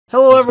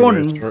Hello, That's a good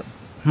everyone. way to start.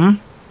 Hmm?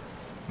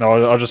 No,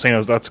 I was just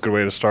saying that's a good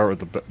way to start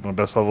with one of the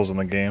best levels in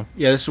the game.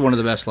 Yeah, this is one of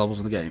the best levels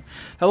of the game.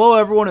 Hello,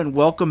 everyone, and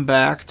welcome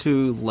back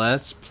to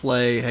Let's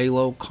Play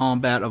Halo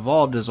Combat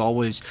Evolved. As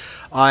always,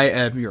 I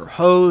am your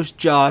host,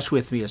 Josh.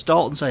 With me is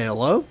Dalton. Say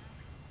hello.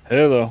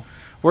 Hello.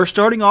 We're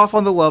starting off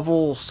on the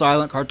level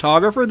Silent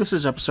Cartographer. This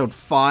is episode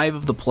 5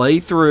 of the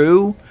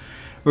playthrough.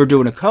 We're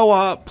doing a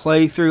co-op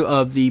playthrough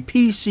of the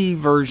PC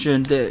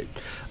version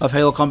of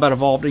Halo Combat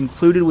Evolved,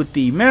 included with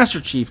the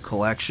Master Chief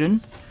Collection.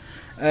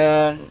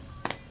 And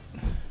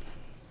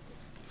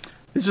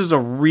this is a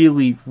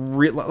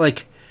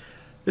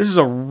this is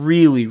a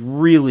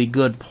really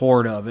good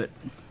port of it.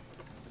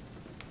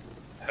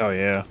 Hell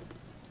yeah.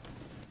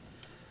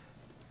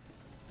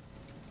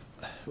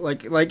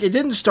 Like it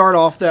didn't start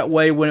off that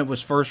way when it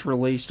was first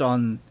released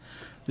on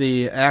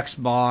the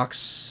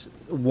Xbox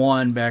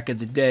One back in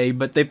the day,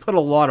 but they put a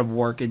lot of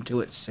work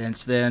into it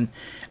since then,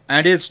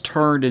 and it's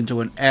turned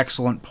into an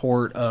excellent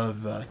port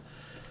of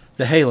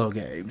the Halo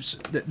games.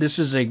 This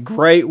is a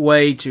great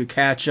way to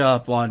catch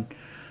up on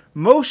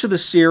most of the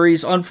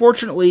series.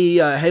 Unfortunately,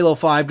 Halo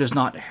 5 does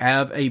not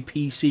have a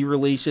PC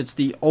release. It's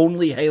the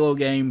only Halo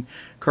game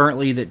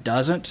currently that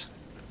doesn't.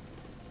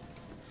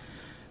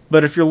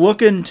 But if you're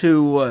looking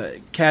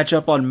to catch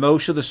up on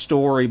most of the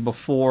story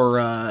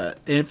before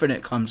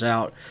Infinite comes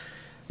out,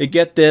 you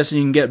get this, and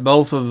you can get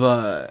both of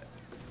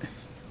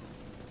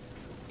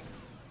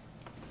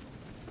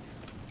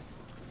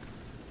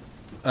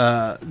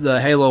the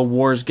Halo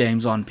Wars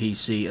games on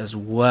PC as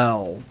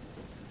well.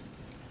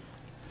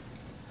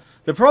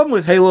 The problem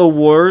with Halo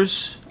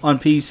Wars on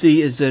PC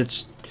is that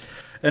it's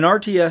an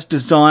RTS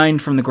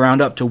designed from the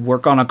ground up to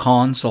work on a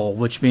console,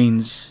 which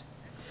means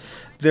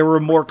there were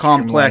more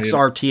complex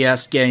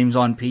RTS games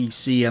on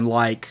PC in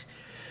like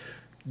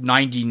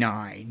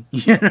 99,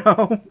 you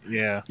know?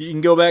 Yeah. You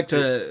can go back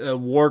to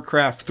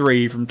Warcraft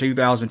 3 from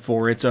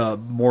 2004. It's a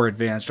more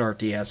advanced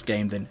RTS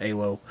game than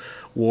Halo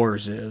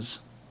Wars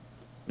is.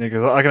 Yeah,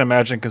 because I can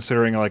imagine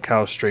considering like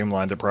how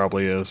streamlined it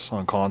probably is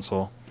on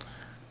console.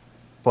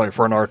 Like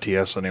for an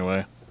RTS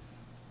anyway.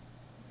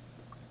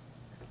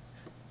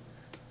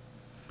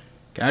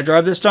 Can I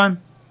drive this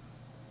time?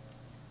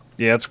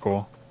 Yeah, that's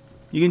cool.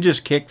 You can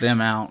just kick them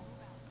out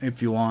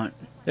if you want.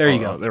 There you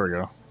go. There we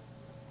go.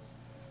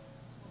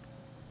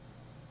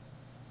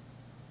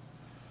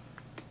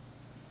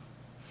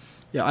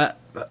 Yeah,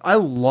 I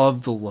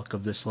love the look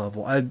of this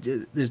level.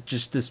 It's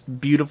just this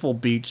beautiful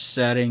beach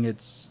setting.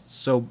 It's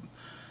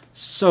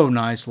so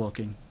nice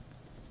looking.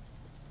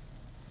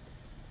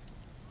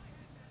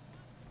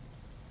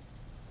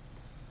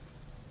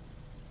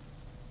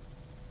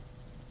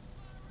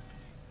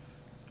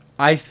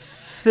 I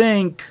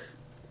think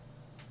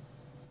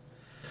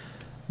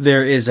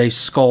there is a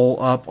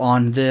skull up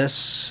on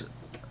this.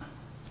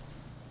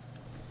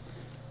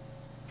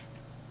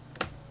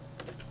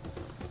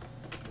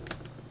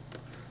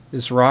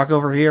 This rock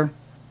over here.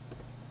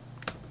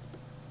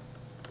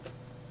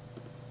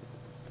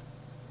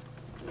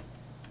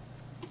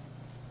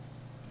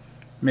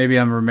 Maybe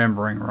I'm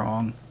remembering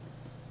wrong.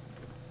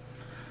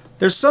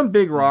 There's some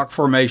big rock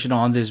formation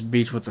on this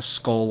beach with a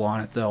skull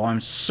on it, though.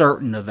 I'm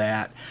certain of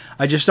that.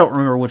 I just don't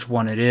remember which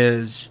one it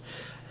is.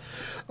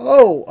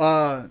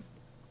 Oh,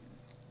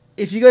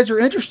 if you guys are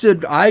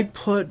interested,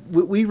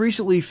 we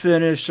recently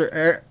finished,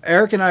 or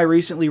Eric and I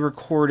recently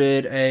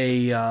recorded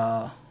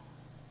a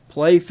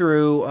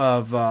playthrough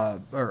of,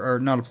 or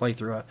not a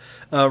playthrough,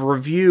 a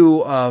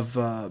review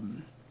of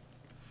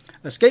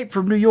Escape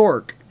from New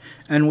York.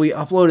 And we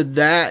uploaded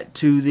that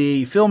to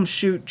the Film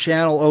Shoot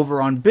channel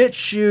over on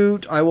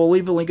BitChute. I will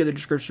leave a link in the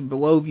description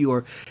below if you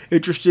are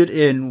interested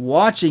in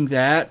watching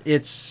that.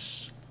 It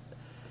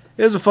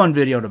was a fun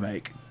video to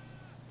make.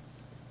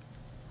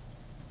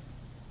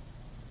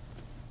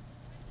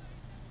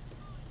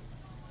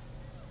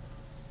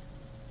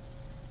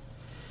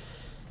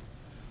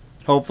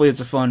 Hopefully it's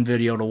a fun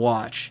video to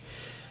watch.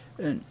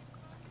 And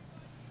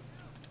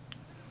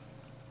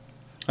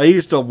I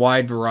used a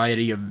wide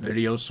variety of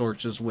video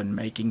sources when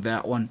making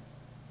that one.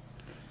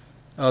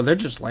 Oh, they're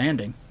just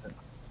landing.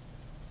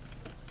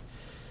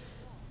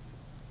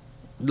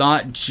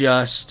 Not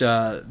just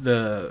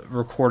the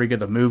recording of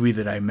the movie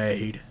that I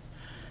made.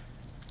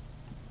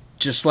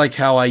 Just like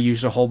how I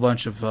used a whole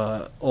bunch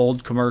of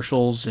old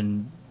commercials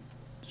and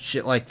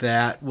shit like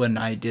that when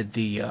I did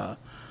the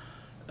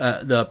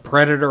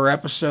Predator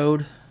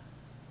episode.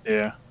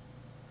 Yeah.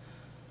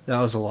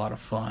 That was a lot of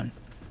fun.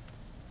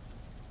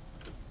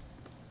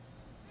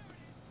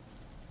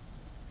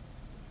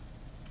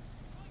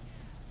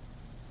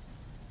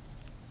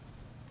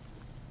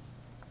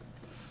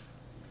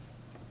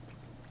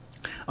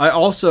 I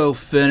also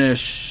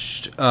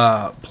finished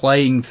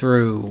playing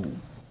through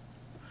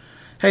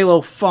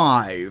Halo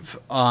 5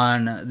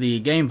 on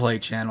the gameplay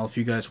channel. If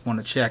you guys want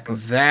to check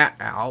that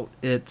out,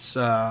 it's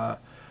There's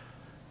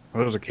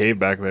a cave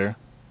back there.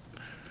 I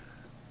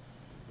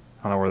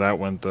don't know where that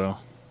went though.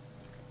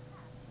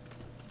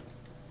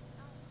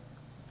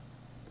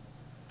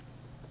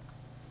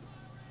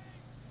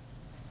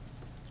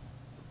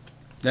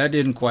 that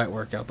didn't quite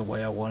work out the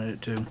way I wanted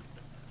it to.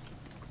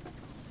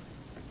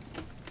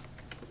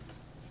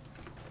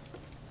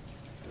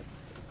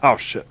 Oh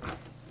shit.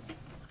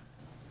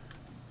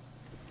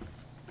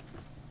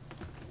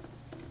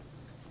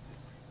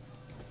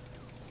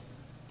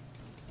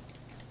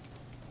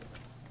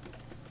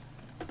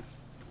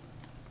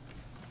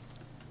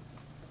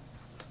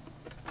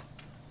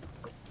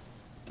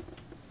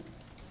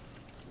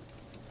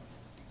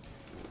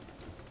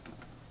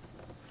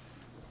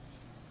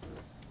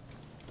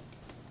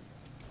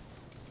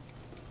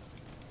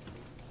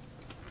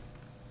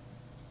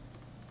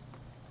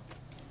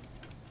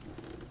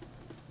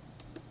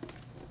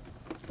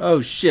 Oh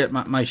shit,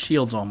 my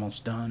shield's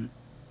almost done.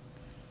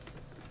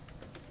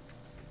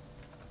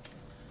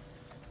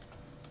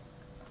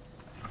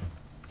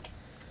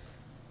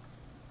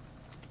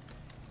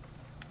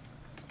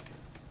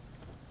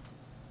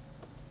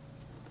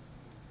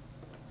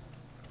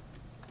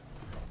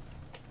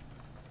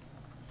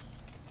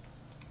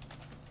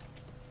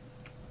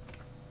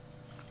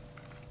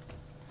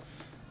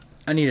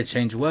 I need to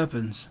change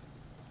weapons.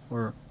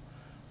 Or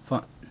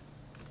fun.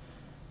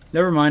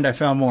 Never mind, I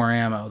found more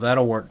ammo.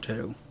 That'll work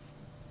too.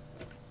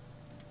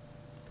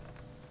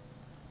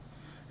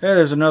 Hey,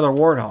 there's another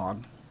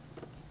warthog.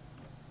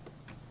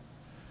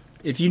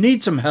 If you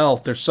need some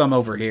health, there's some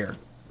over here.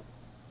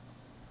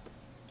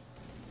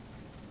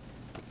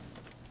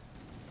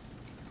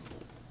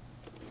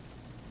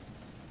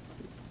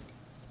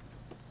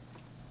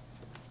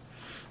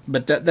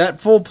 But that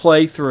full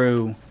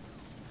playthrough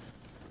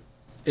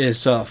is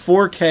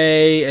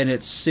 4K and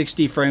it's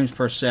 60 frames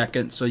per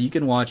second, so you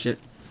can watch it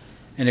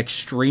in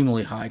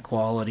extremely high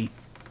quality.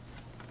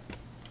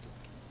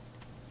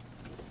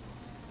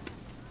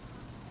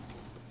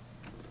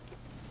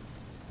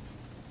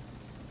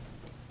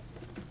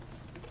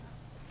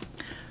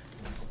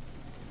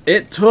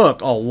 It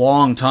took a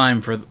long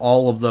time for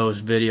all of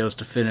those videos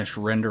to finish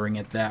rendering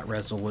at that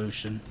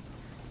resolution.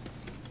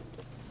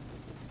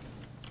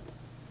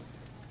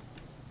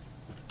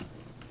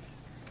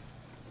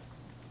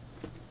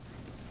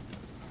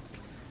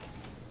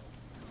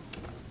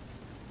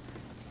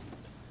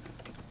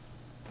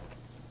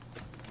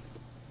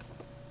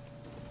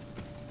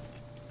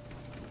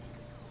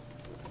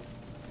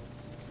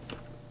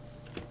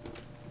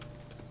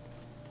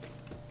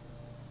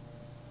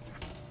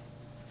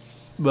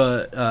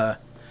 But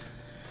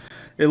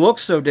it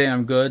looks so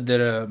damn good that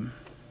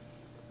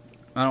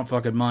I don't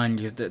fucking mind.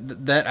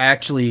 That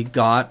actually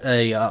got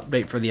a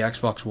update for the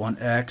Xbox One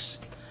X.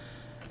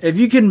 If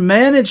you can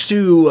manage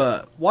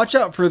to watch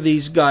out for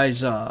these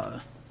guys,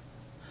 fire.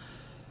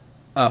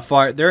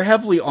 They're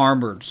heavily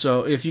armored,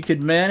 so if you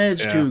could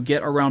manage to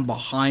get around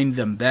behind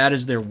them, that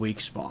is their weak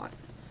spot.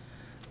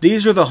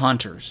 These are the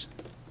hunters,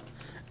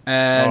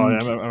 and I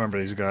remember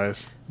these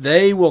guys.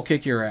 They will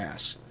kick your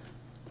ass.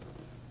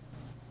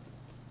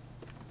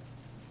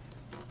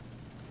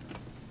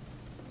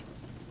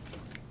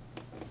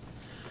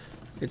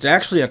 It's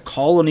actually a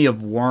colony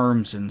of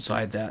worms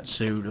inside that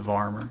suit of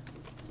armor.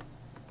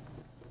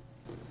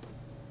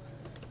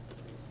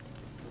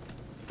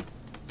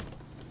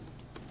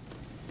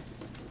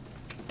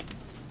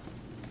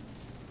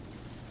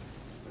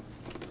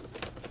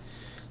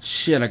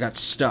 Shit, I got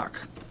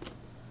stuck.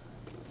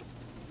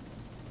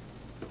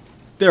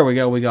 There we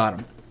go, we got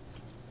him.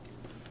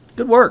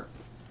 Good work.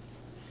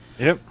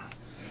 Yep.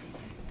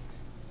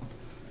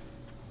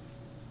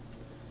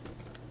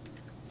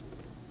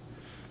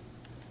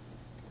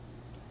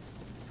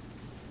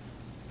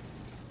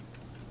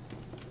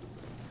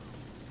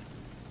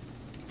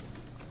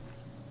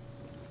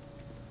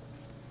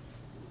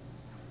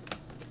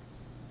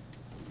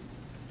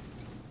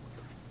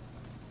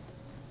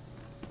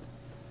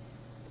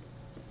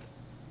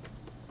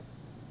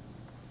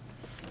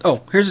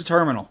 Oh, here's a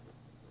terminal.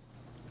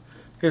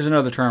 Here's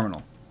another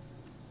terminal.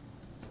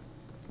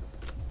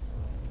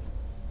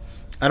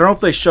 I don't know if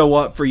they show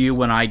up for you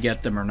when I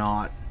get them or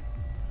not.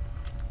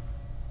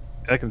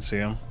 I can see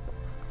them.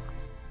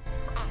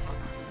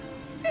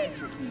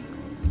 Entropy.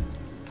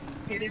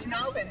 It has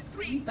now been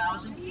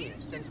 3,000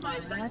 years since my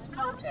last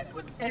contact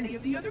with any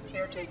of the other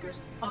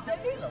caretakers of the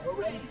Halo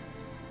array.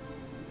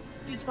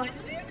 Despite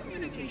clear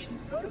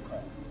communications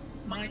protocol,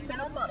 my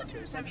fellow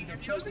monitors have either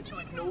chosen to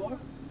ignore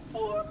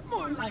or,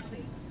 more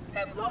likely,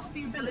 have lost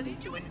the ability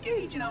to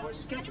engage in our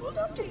scheduled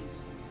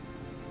updates.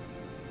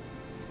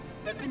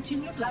 The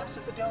continued lapse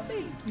of the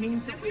domain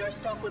means that we are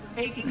stuck with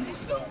achingly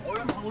slow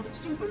wormhole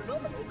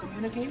superluminal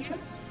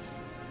communications.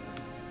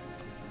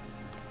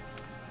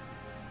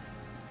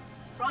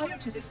 Prior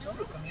to this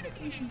total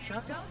communication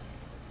shutdown,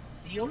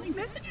 the only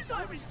messages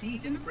I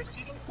received in the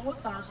preceding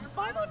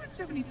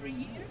 4,573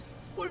 years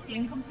were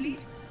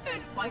incomplete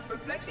and quite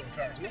perplexing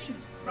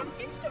transmissions from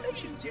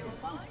Installation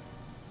 05.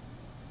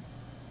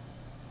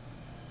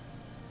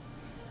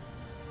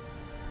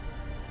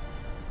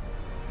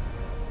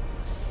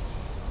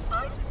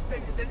 I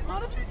suspected that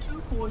Monitor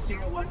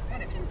 2401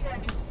 Penitent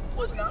Tangent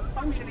was not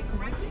functioning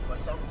correctly for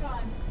some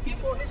time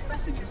before his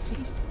messages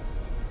ceased.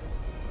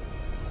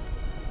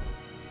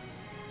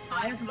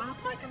 I have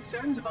logged my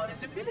concerns about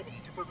his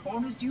ability to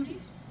perform his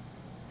duties.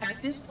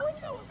 At this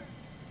point, however,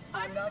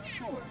 I'm not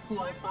sure who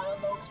I file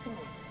logs for.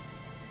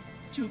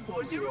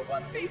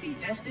 2401 may be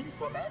destined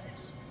for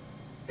madness.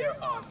 There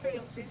are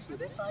fail-safes for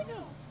this, I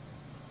know.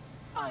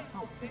 I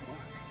hope they work.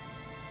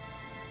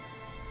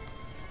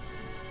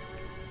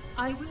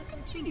 I will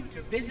continue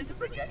to visit the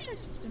projection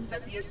systems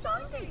at the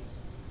assigned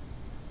dates.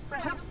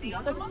 Perhaps the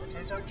other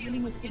monitors are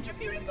dealing with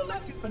interfering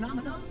galactic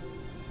phenomena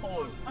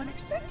or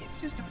unexpected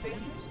system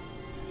failures.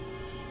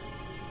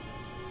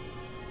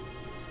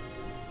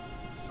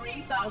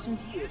 3,000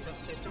 years of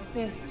system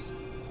failures.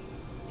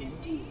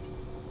 Indeed.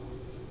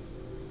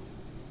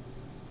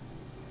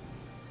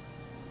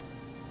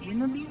 In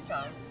the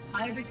meantime,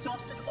 I have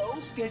exhausted all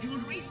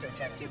scheduled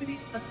research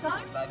activities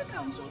assigned by the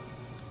Council.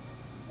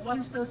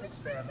 Once those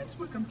experiments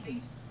were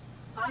complete,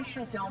 I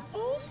shut down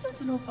all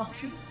Sentinel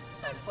function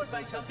and put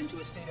myself into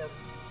a state of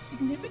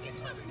significant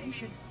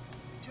hibernation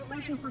to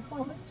measure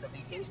performance of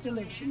the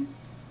installation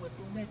with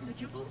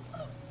negligible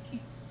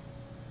upkeep.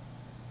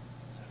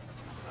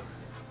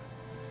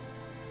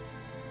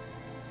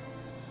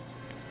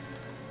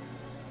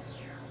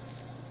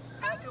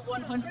 After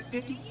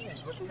 150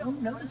 years with no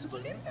noticeable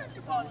impact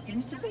upon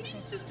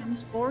installation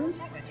systems or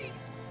integrity,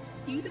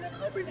 even in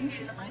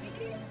hibernation I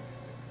became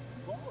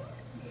bored.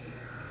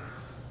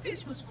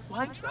 This was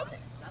quite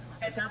troubling,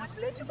 as I was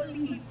led to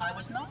believe I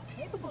was not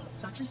capable of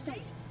such a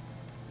state.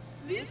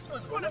 This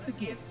was one of the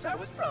gifts I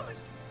was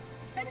promised,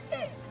 an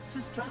end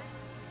to strife.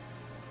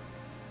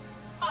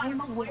 I am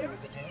aware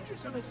of the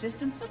dangers of a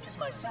system such as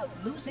myself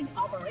losing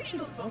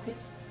operational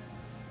focus.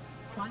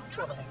 Quite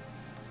troubling.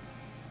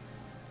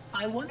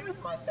 I wonder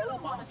if my fellow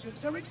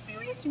monitors are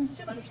experiencing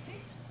similar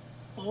states,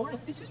 or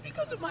if this is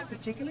because of my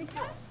particular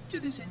path to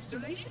this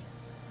installation.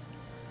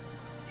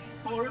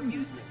 For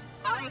amusement,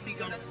 I have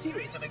begun a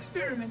series of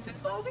experiments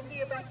involving the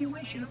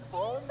evacuation of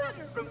all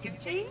matter from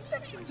contained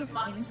sections of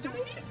my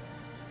installation.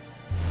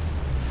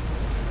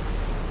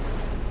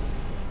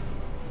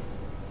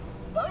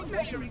 By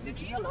measuring the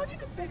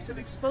geologic effects of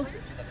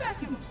exposure to the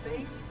vacuum of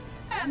space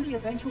and the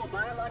eventual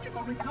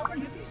biological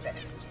recovery of these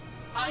sections,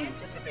 I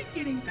anticipate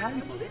getting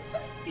valuable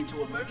insight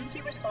into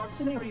emergency response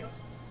scenarios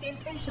in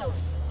case of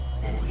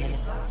sentient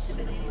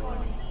proximity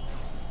warning.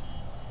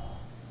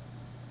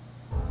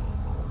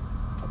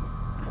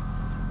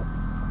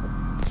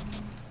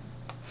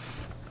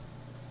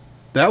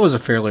 That was a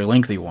fairly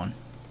lengthy one.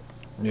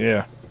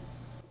 Yeah.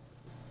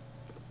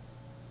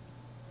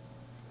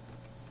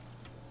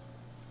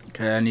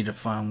 Okay, I need to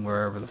find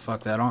wherever the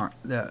fuck that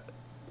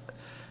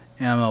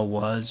ammo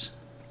was.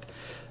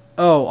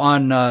 Oh,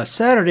 on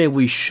Saturday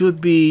we should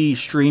be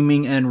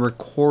streaming and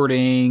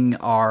recording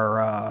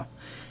our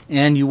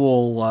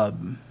annual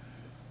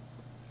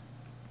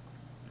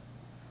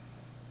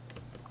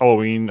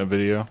Halloween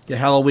video.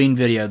 Halloween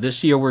video.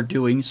 This year we're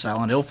doing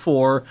Silent Hill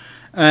 4,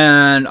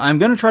 and I'm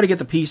going to try to get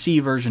the PC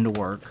version to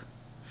work.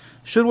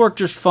 Should work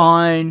just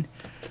fine,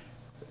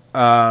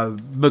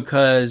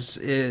 because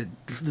the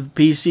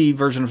PC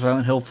version of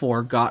Silent Hill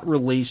 4 got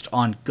released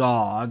on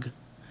GOG.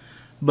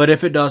 But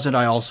if it doesn't,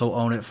 I also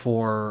own it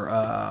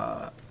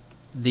for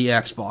the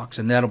Xbox,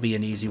 and that'll be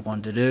an easy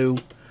one to do.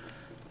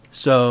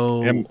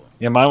 So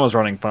yeah, mine was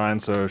running fine,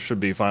 so it should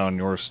be fine on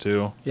yours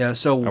too. Yeah,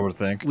 so I would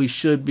think we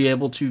should be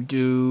able to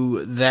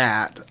do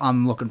that.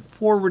 I'm looking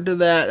forward to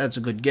that. That's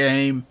a good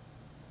game.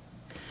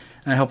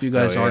 And I hope you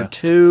guys are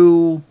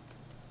too.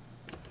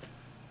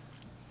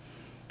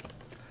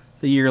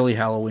 The yearly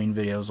Halloween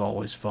video is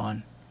always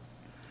fun.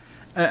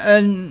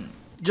 And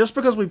just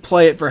because we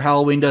play it for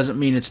Halloween doesn't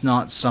mean it's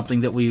not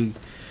something that we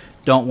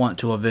don't want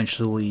to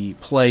eventually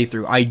play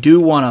through. I do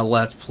want to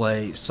Let's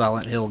Play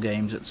Silent Hill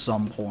games at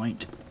some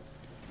point.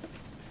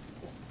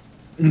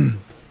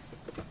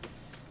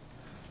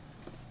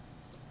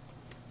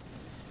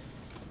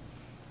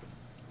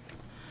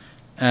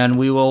 And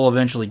we will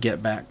eventually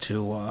get back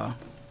to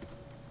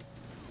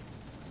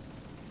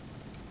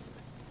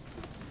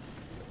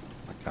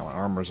my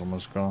armor's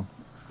almost gone.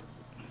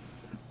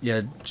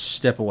 Yeah,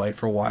 step away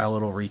for a while,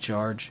 it'll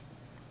recharge.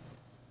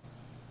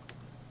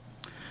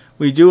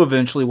 We do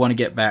eventually want to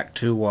get back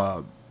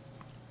to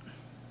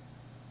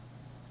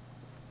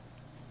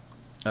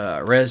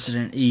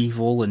Resident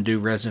Evil and do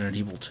Resident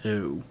Evil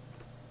 2.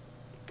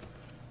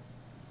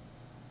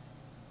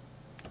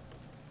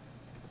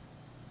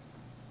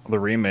 The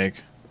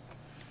remake.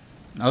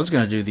 I was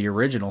going to do the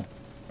original.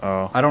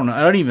 Oh. I don't know.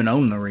 I don't even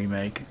own the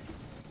remake.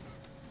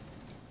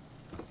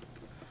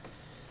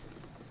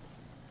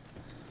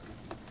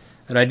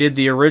 And I did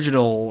the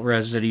original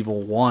Resident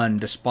Evil 1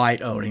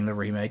 despite owning the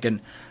remake,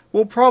 and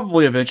we'll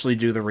probably eventually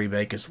do the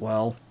remake as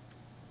well.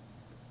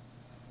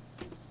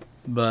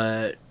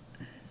 But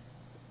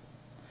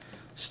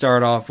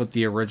start off with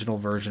the original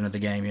version of the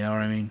game, you know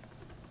what I mean?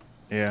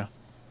 Yeah.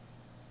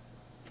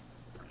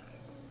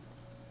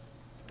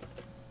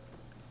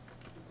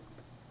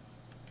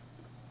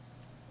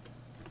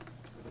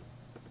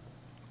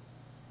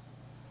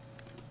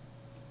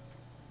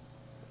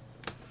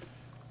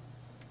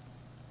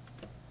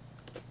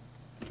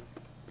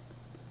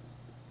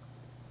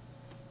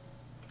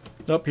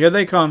 Oh, here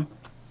they come.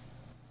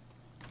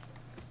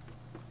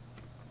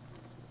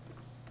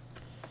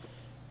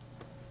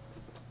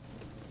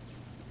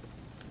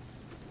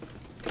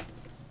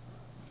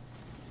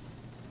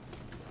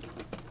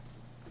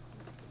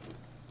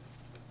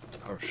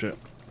 Oh shit.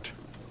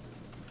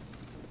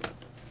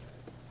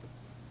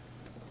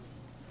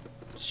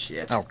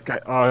 Shit. Oh,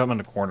 I'm in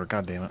the corner.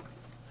 God damn it.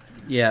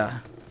 Yeah.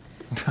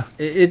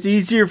 It's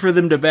easier for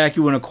them to back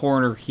you in a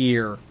corner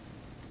here.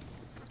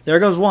 There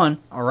goes one.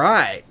 All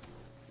right.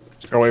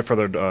 Just gotta wait for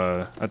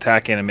their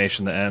attack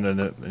animation to end, and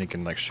then you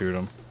can like shoot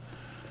them.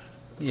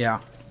 Yeah.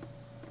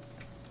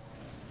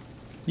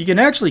 You can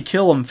actually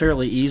kill them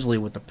fairly easily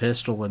with the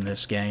pistol in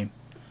this game.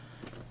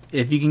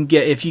 If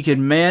you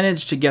can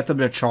manage to get them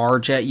to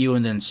charge at you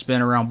and then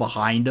spin around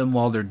behind them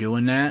while they're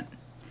doing that,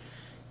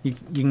 you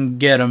can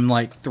get them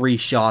like 3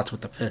 shots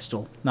with the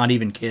pistol. Not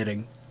even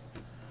kidding.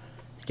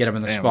 Get them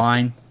in the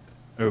spine.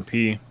 OP.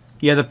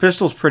 Yeah, the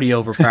pistol's pretty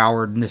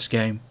overpowered in this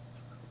game.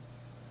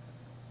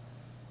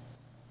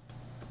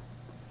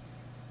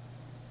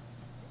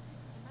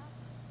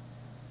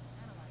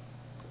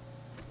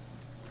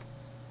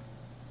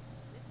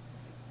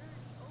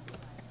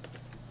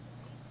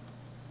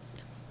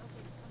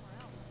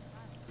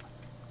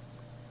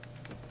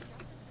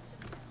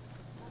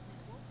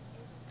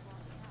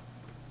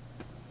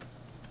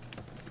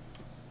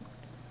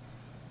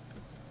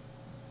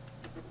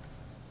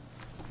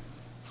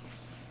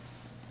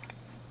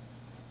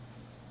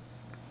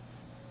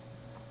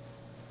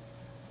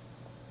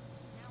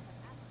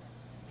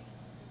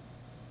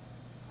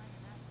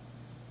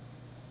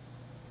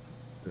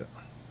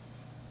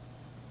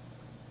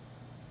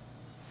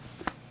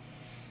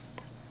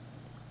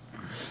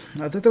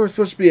 I thought there was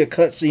supposed to be a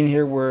cutscene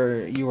here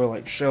where you were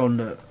like shown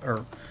to,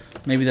 or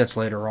maybe that's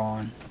later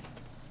on.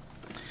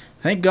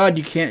 Thank God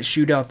you can't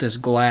shoot out this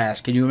glass.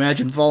 Can you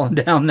imagine falling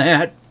down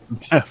that?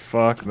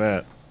 Fuck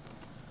that.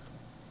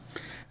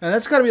 And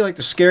that's got to be like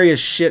the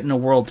scariest shit in the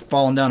world,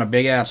 falling down a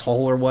big ass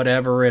hole or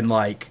whatever in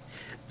like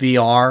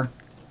VR.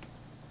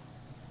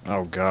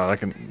 Oh God, I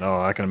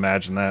can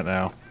imagine that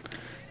now.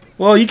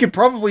 Well, you could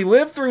probably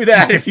live through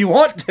that if you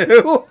want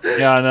to.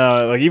 Yeah, I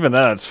know. Like even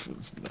that's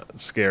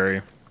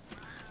scary.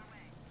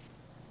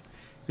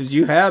 Because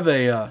you have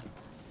a...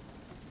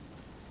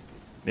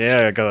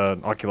 Yeah, I got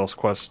an Oculus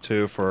Quest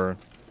 2 for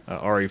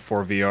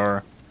RE4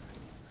 VR.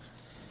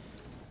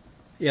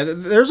 Yeah,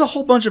 there's a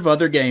whole bunch of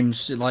other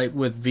games like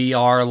with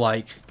VR,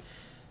 like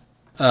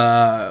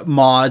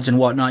mods and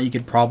whatnot you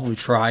could probably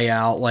try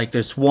out. Like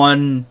there's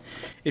one...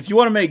 If you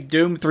want to make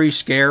Doom 3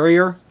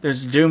 scarier,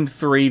 there's Doom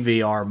 3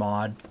 VR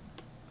mod.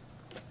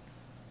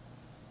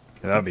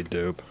 Yeah, that'd be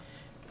dope.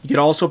 You could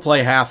also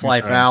play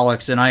Half-Life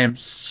Alyx, and I am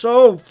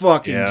so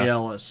fucking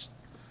jealous.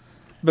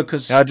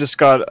 Because yeah, I just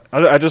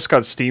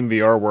got Steam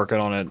VR working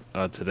on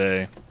it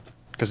today,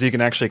 because you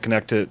can actually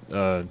connect it.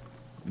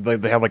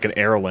 They have like an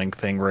AirLink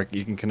thing where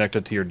you can connect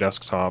it to your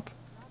desktop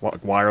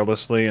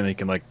wirelessly, and you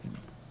can like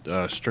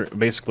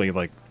basically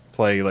like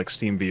play like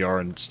Steam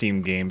VR and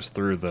Steam games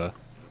through the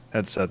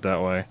headset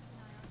that way,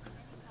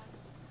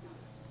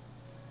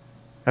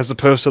 as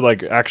opposed to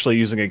like actually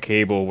using a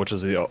cable, which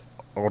is the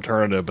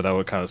alternative, but that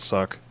would kind of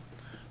suck.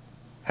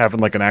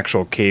 Having like an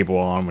actual cable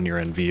on when you're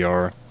in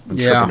VR and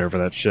tripping over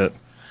that shit.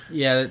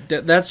 Yeah,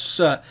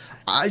 that's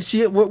I see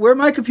it where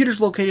my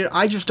computer's located.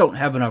 I just don't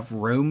have enough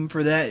room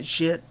for that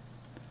shit.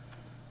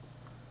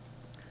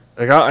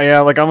 Like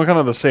I'm kind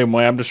of the same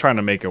way. I'm just trying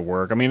to make it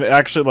work. I mean,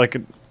 actually,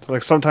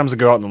 like sometimes I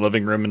go out in the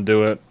living room and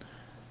do it.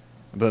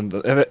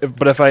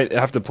 But if I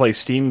have to play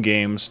Steam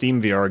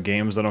VR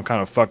games, then I'm kind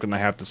of fucked, and I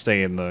have to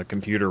stay in the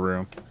computer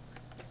room.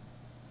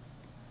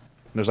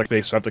 There's like so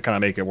I have to kind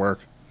of make it work.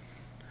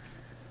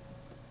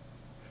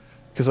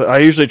 Because I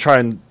usually try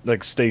and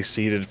like stay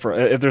seated for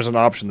if there's an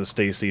option to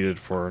stay seated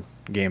for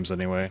games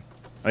anyway.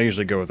 I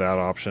usually go with that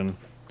option.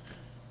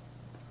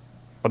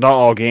 But not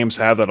all games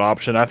have that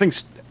option. I think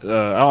I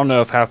don't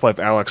know if Half-Life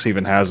Alyx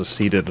even has a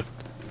seated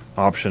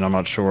option. I'm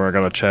not sure. I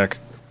gotta check.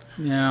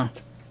 Yeah,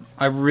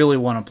 I really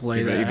want to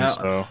play that.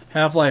 So.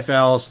 Half-Life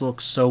Alyx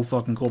looks so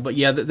fucking cool. But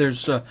yeah,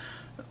 there's a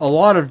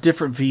lot of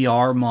different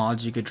VR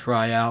mods you could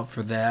try out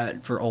for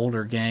that for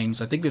older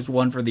games. I think there's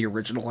one for the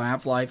original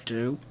Half-Life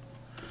too,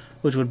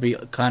 which would be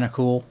kind of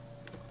cool.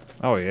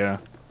 Oh, yeah.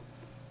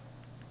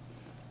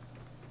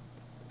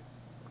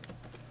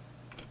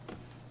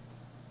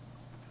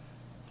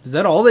 Is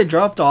that all they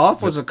dropped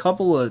off? Was a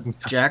couple of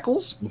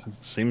jackals?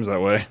 Seems that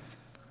way.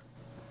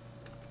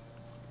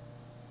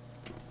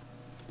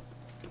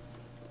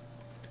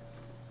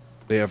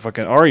 Yeah,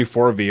 fucking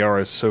RE4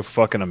 VR is so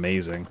fucking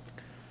amazing.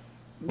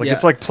 Like,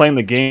 it's like playing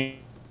the game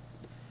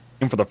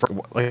for the first...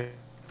 Like,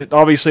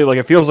 obviously, like,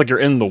 it feels like you're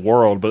in the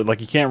world, but,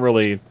 like, you can't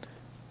really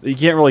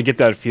get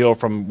that feel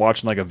from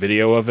watching like a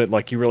video of it.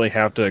 Like you really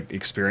have to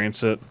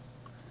experience it.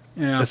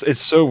 Yeah,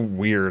 it's so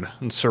weird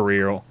and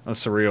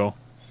surreal.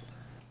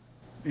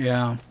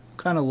 Yeah,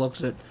 kind of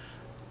looks it.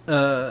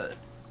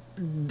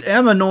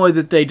 I'm annoyed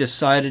that they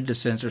decided to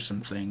censor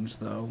some things,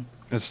 though.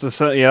 It's the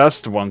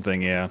that's the one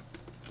thing. Yeah,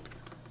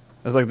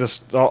 it's like this.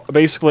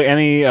 Basically,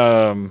 any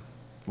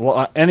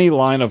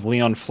line of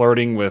Leon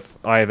flirting with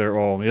either.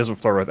 Well, he doesn't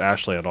flirt with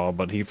Ashley at all,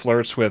 but he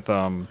flirts with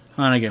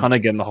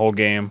Hunnigan the whole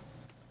game.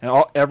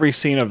 And every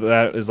scene of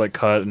that is like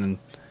cut, and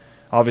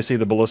obviously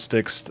the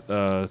ballistics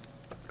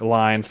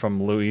line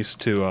from Luis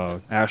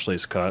to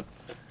Ashley's cut.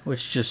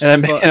 which just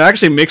And it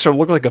actually makes her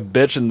look like a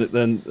bitch, and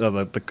then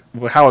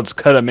how it's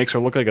cut, it makes her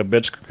look like a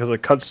bitch because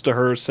it cuts to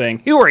her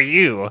saying, "Who are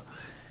you?"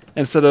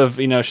 Instead of,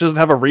 she doesn't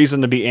have a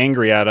reason to be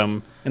angry at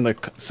him in the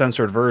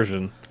censored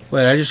version.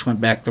 Wait, I just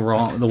went back the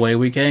way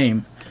we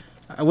came.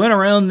 I went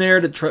around there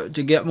to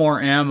get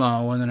more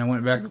ammo, and then I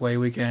went back the way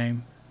we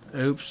came.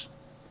 Oops.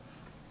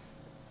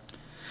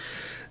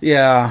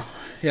 Yeah,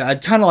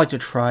 I'd kind of like to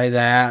try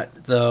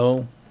that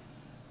though.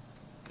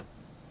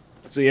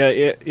 So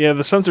yeah,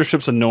 the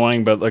censorship's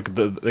annoying, but like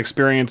the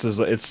experience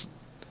it's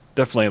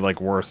definitely like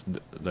worth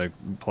like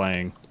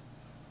playing.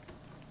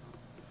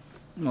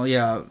 Well,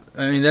 yeah,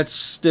 I mean that's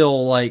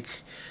still like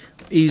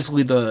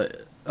easily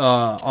the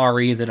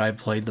RE that I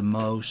played the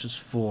most is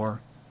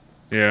 4.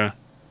 Yeah.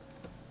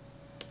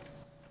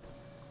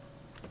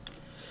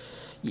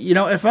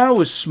 If I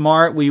was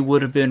smart, we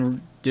would have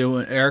been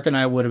Eric and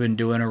I would have been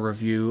doing a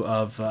review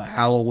of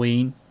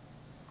Halloween.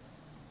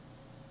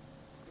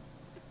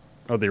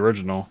 Oh, the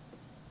original.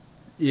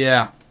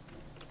 Yeah.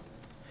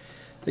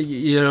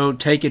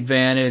 Take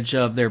advantage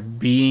of there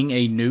being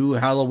a new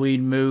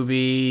Halloween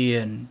movie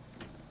and...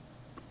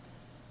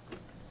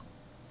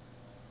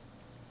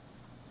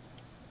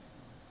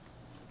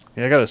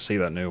 Yeah, I gotta see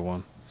that new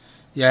one.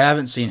 Yeah, I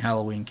haven't seen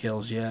Halloween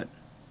Kills yet.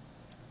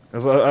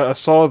 'Cause I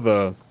saw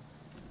the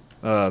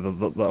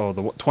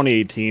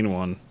 2018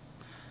 one.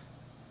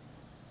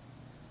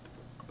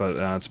 But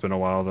it's been a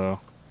while, though.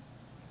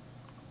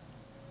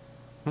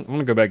 I want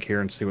to go back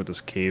here and see what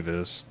this cave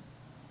is.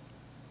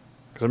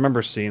 Because I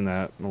remember seeing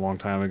that a long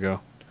time ago.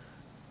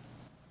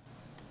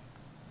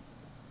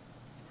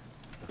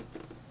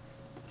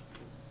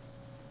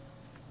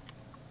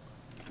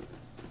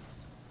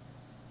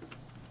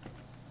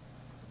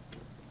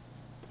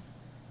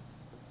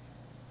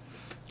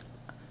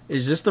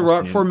 Is this the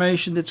rock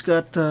formation that's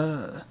got...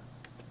 Oh,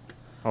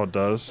 it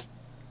does?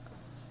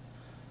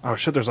 Oh,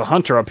 shit, there's a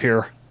hunter up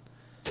here.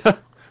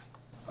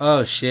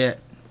 Oh,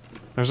 shit.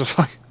 There's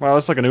a... Wow,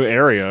 that's like a new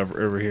area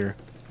over here.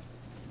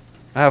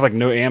 I have, like,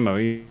 no ammo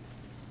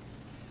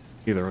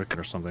either,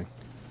 or something.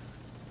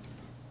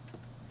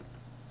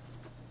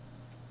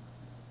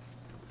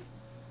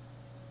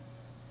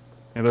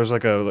 And there's,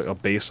 like a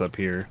base up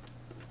here.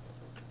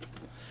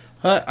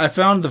 I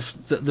found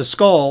the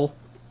skull.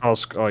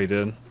 Oh, you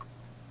did?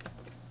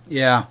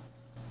 Yeah.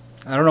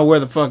 I don't know where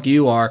the fuck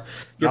you are.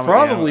 You're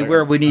probably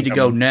where we need to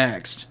go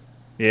next.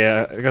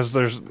 Yeah, because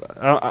there's...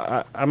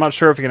 I'm not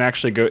sure if you can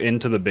actually go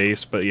into the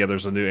base, but yeah,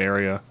 there's a new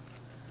area.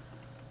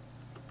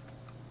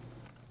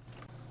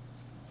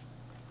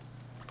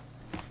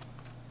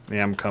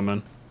 Yeah, I'm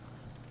coming.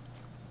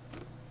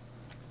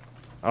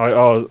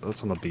 Oh,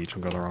 that's on the beach.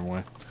 I'm going the wrong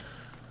way.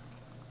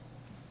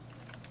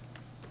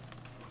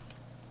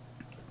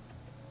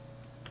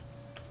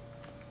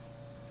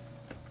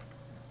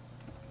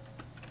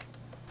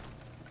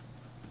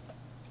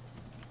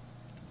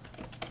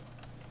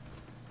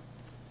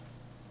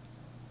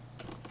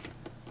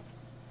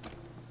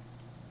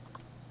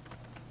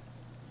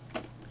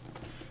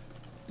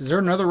 Is there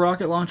another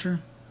rocket launcher?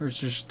 Or is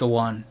it just the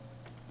one?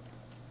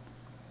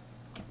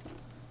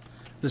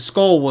 The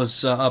skull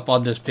was up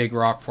on this big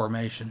rock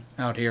formation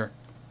out here.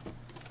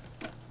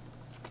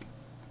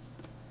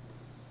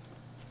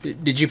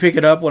 Did you pick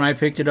it up when I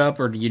picked it up,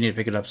 or do you need to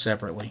pick it up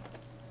separately?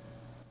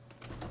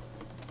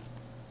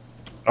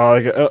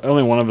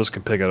 Only one of us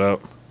can pick it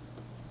up.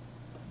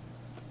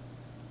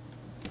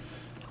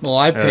 Well,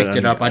 I picked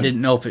it up. I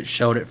didn't know if it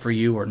showed it for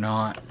you or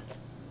not.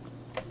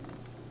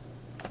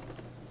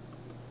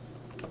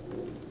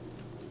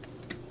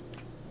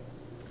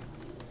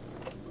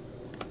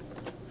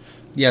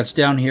 Yeah, it's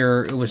down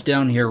here. It was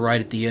down here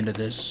right at the end of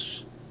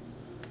this.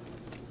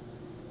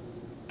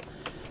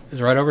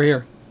 It's right over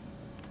here.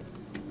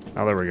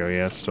 Oh, there we go.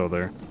 Yeah, it's still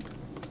there.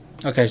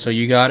 Okay, so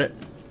you got it?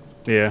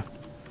 Yeah.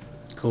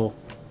 Cool.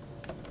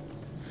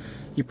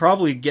 You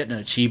probably get an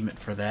achievement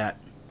for that.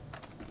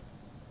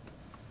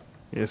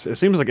 Yes, it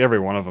seems like every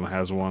one of them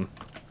has one.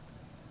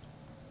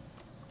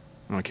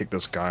 I'm gonna kick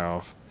this guy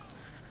off.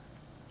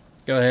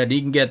 Go ahead.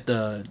 You can get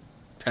the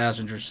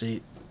passenger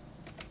seat.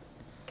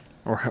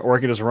 Or I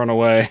could just run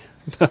away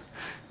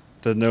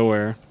to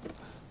nowhere.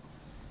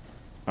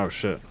 Oh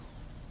shit!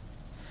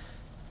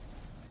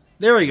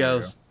 There he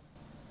goes.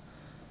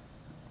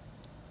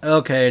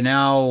 Okay,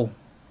 now,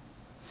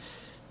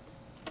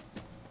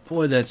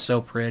 boy, that's so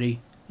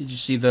pretty. Did you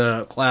see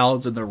the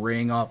clouds and the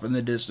ring off in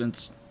the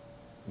distance?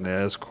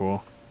 Yeah, that's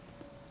cool.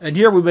 And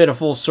here we made a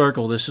full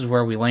circle. This is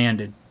where we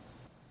landed.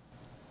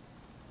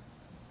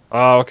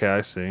 Oh, okay,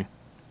 I see.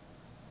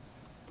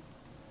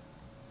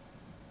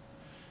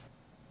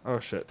 Oh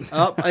shit!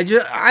 Oh,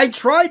 I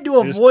tried to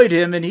avoid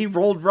him, and he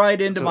rolled right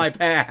into my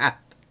path.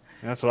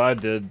 That's what I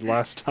did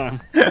last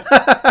time.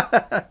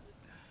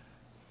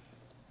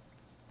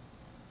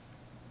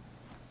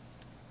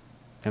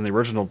 And the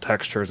original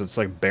textures, it's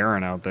like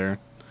barren out there.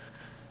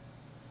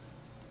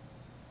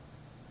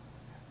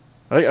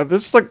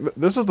 This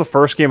is the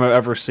first game I've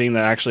ever seen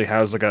that actually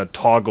has like a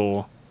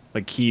toggle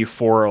like key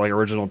for like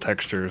original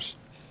textures.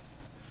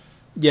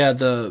 Yeah,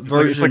 the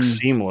version... It's like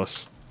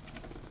seamless.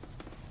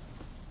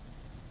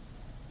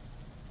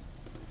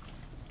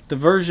 The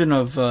version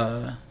of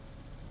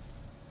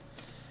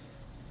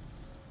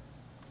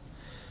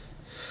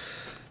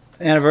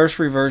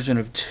anniversary version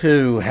of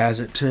 2 has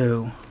it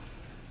too.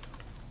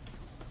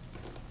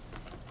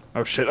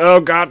 Oh shit! Oh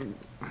god!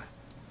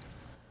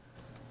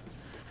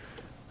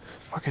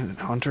 Fucking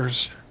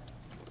hunters.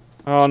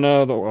 Oh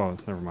no! Oh,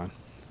 never mind.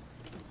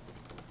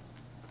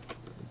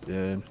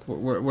 Dead.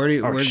 Where do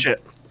you? Oh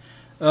shit!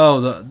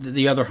 Oh,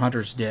 the other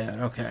hunter's dead.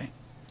 Okay.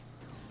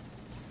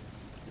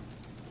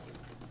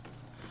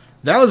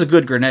 That was a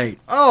good grenade.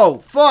 Oh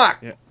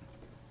fuck! Yeah.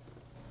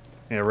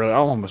 Yeah, really. I'm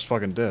almost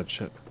fucking dead.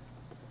 Shit.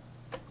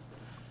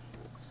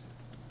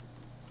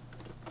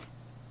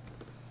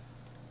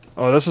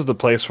 Oh, this is the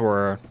place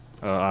where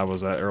I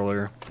was at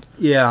earlier.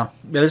 Yeah.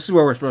 Yeah. This is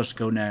where we're supposed to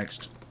go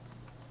next.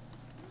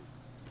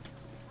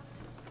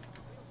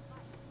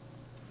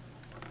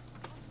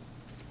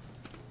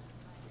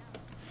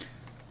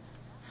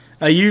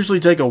 I usually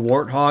take a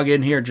warthog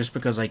in here just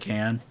because I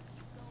can.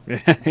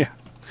 Yeah.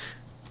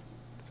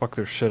 Fuck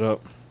their shit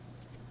up.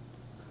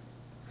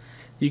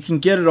 You can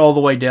get it all the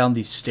way down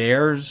these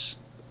stairs,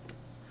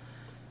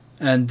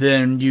 and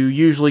then you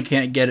usually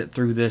can't get it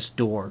through this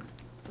door.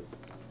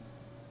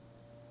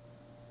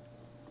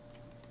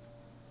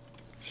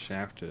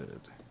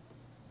 Shafted.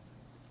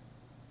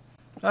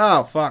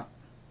 Oh, fuck.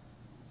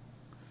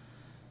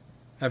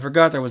 I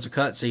forgot there was a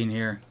cutscene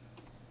here.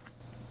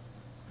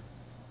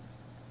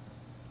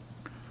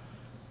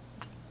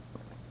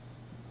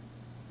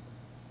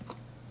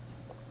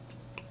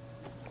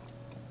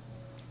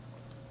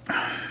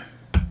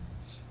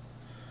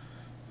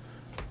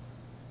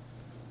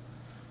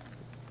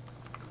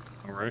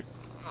 Alright.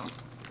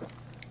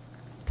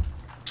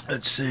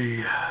 Let's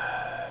see.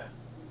 I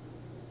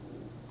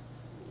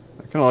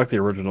kind of like the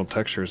original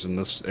textures in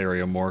this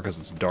area more because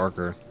it's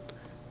darker.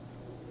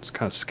 It's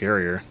kind of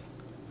scarier.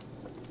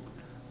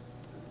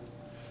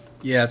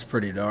 Yeah, it's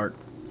pretty dark.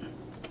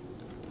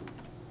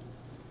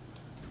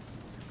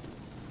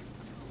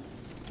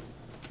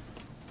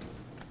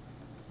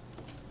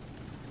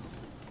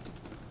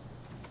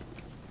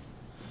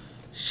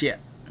 Shit.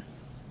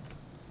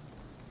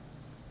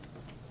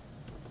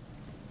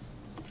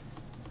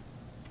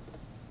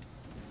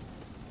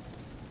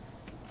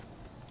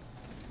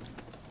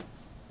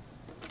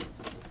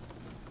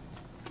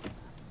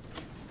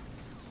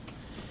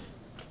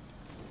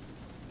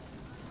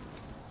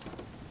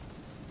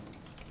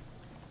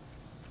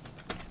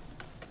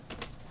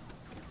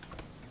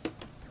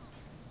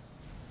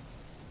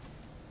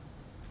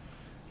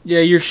 Yeah,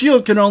 your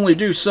shield can only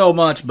do so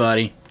much,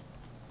 buddy.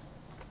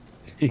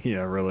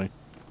 Yeah, really.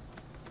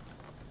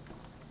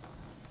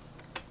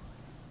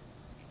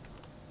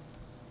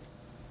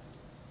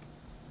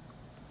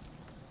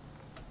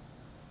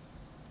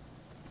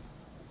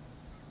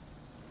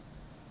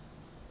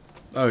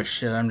 Oh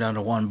shit, I'm down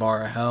to 1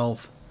 bar of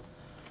health.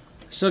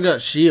 Still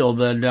got shield,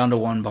 but I'm down to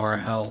 1 bar of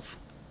health.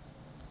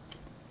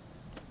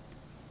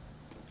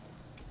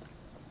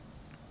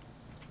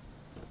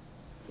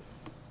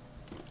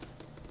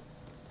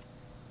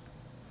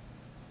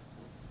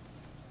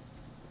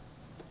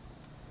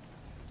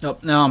 Oh,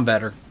 now I'm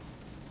better.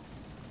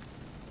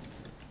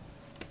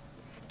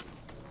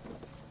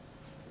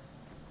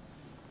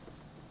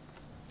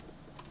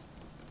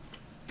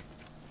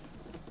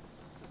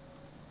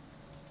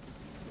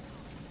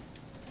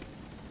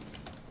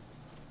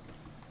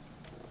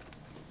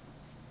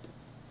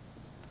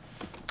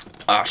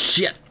 Oh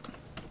shit.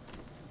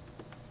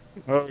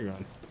 Oh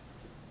god.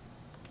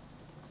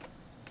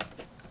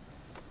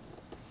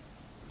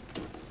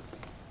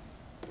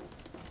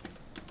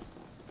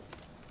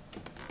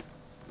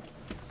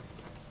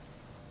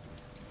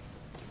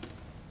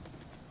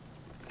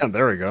 And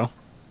there we go.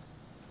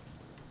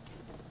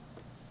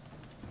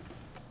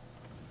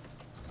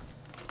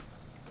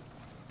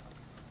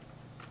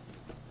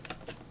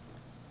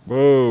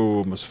 Whoa,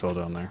 almost fell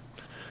down there.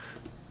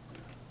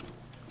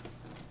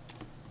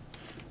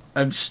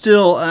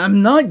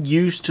 I'm not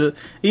used to,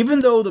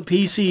 even though the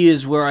PC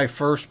is where I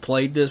first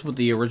played this with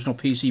the original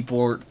PC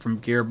port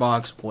from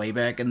Gearbox way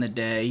back in the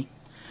day,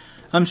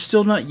 I'm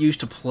still not used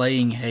to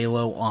playing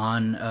Halo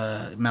on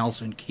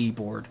mouse and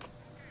keyboard.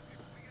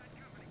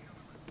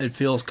 It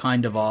feels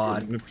kind of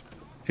odd. It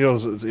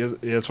feels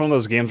it's one of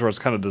those games where it's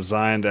kind of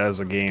designed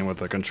as a game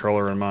with a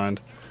controller in mind.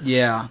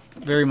 Yeah,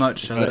 very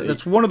much so.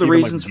 That's one of the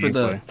Even reasons like for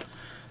the. gameplay.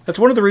 That's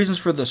one of the reasons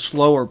for the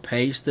slower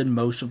pace than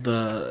most of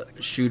the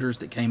shooters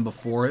that came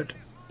before it.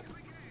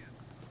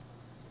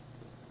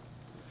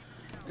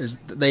 Is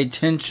they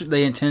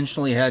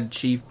intentionally had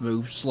Chief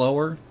move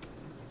slower,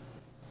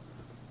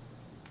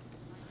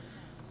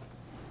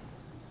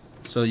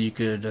 so you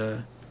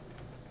could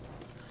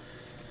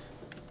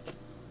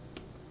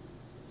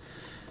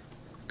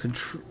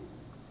control.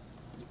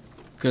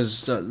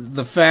 Because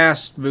the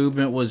fast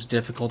movement was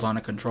difficult on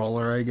a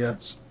controller, I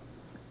guess.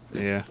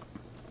 Yeah,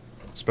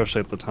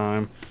 especially at the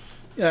time.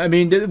 Yeah, I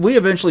mean, they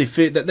eventually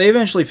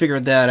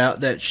figured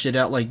that shit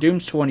out. Like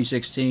Doom's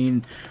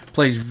 2016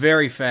 plays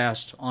very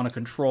fast on a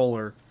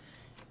controller,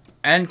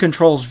 and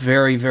controls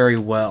very, very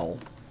well.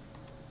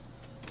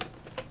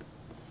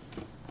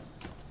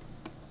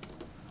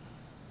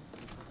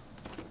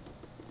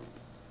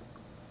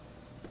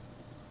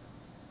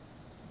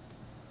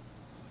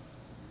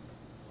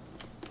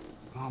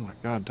 Oh my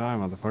god, die,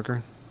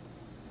 motherfucker.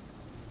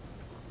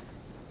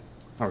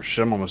 Oh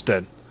shit, I'm almost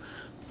dead.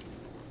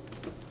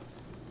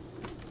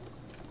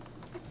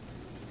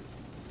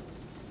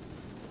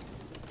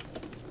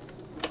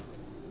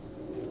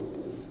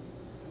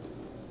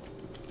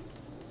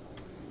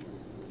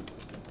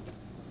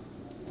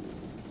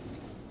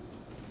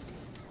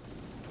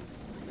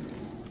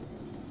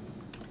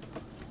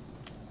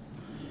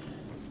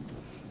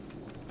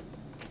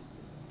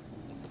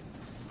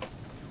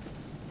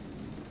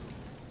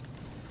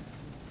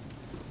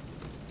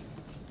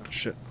 Oh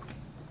shit.